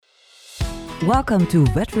Welcome to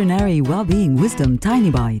Veterinary Wellbeing Wisdom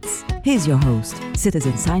Tiny Bites. Here's your host,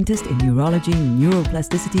 citizen scientist in neurology,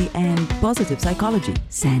 neuroplasticity, and positive psychology,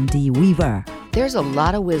 Sandy Weaver. There's a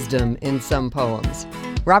lot of wisdom in some poems.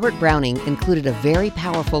 Robert Browning included a very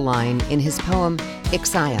powerful line in his poem,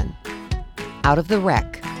 Ixion. Out of the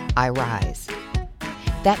wreck, I rise.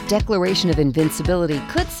 That declaration of invincibility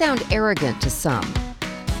could sound arrogant to some.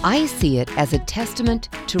 I see it as a testament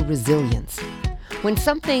to resilience. When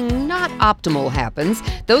something not optimal happens,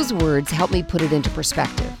 those words help me put it into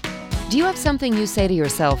perspective. Do you have something you say to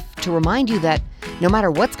yourself to remind you that no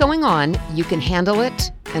matter what's going on, you can handle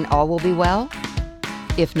it and all will be well?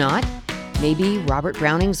 If not, maybe Robert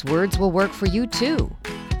Browning's words will work for you too.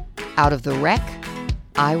 Out of the wreck,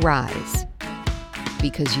 I rise.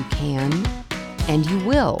 Because you can and you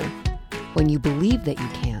will when you believe that you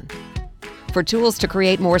can. For tools to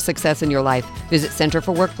create more success in your life, visit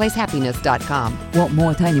centerforworkplacehappiness.com. Want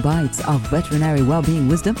more tiny bites of veterinary well-being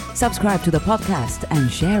wisdom? Subscribe to the podcast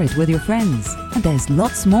and share it with your friends. And there's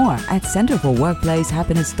lots more at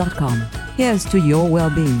centerforworkplacehappiness.com. Here's to your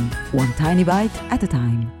well-being, one tiny bite at a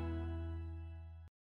time.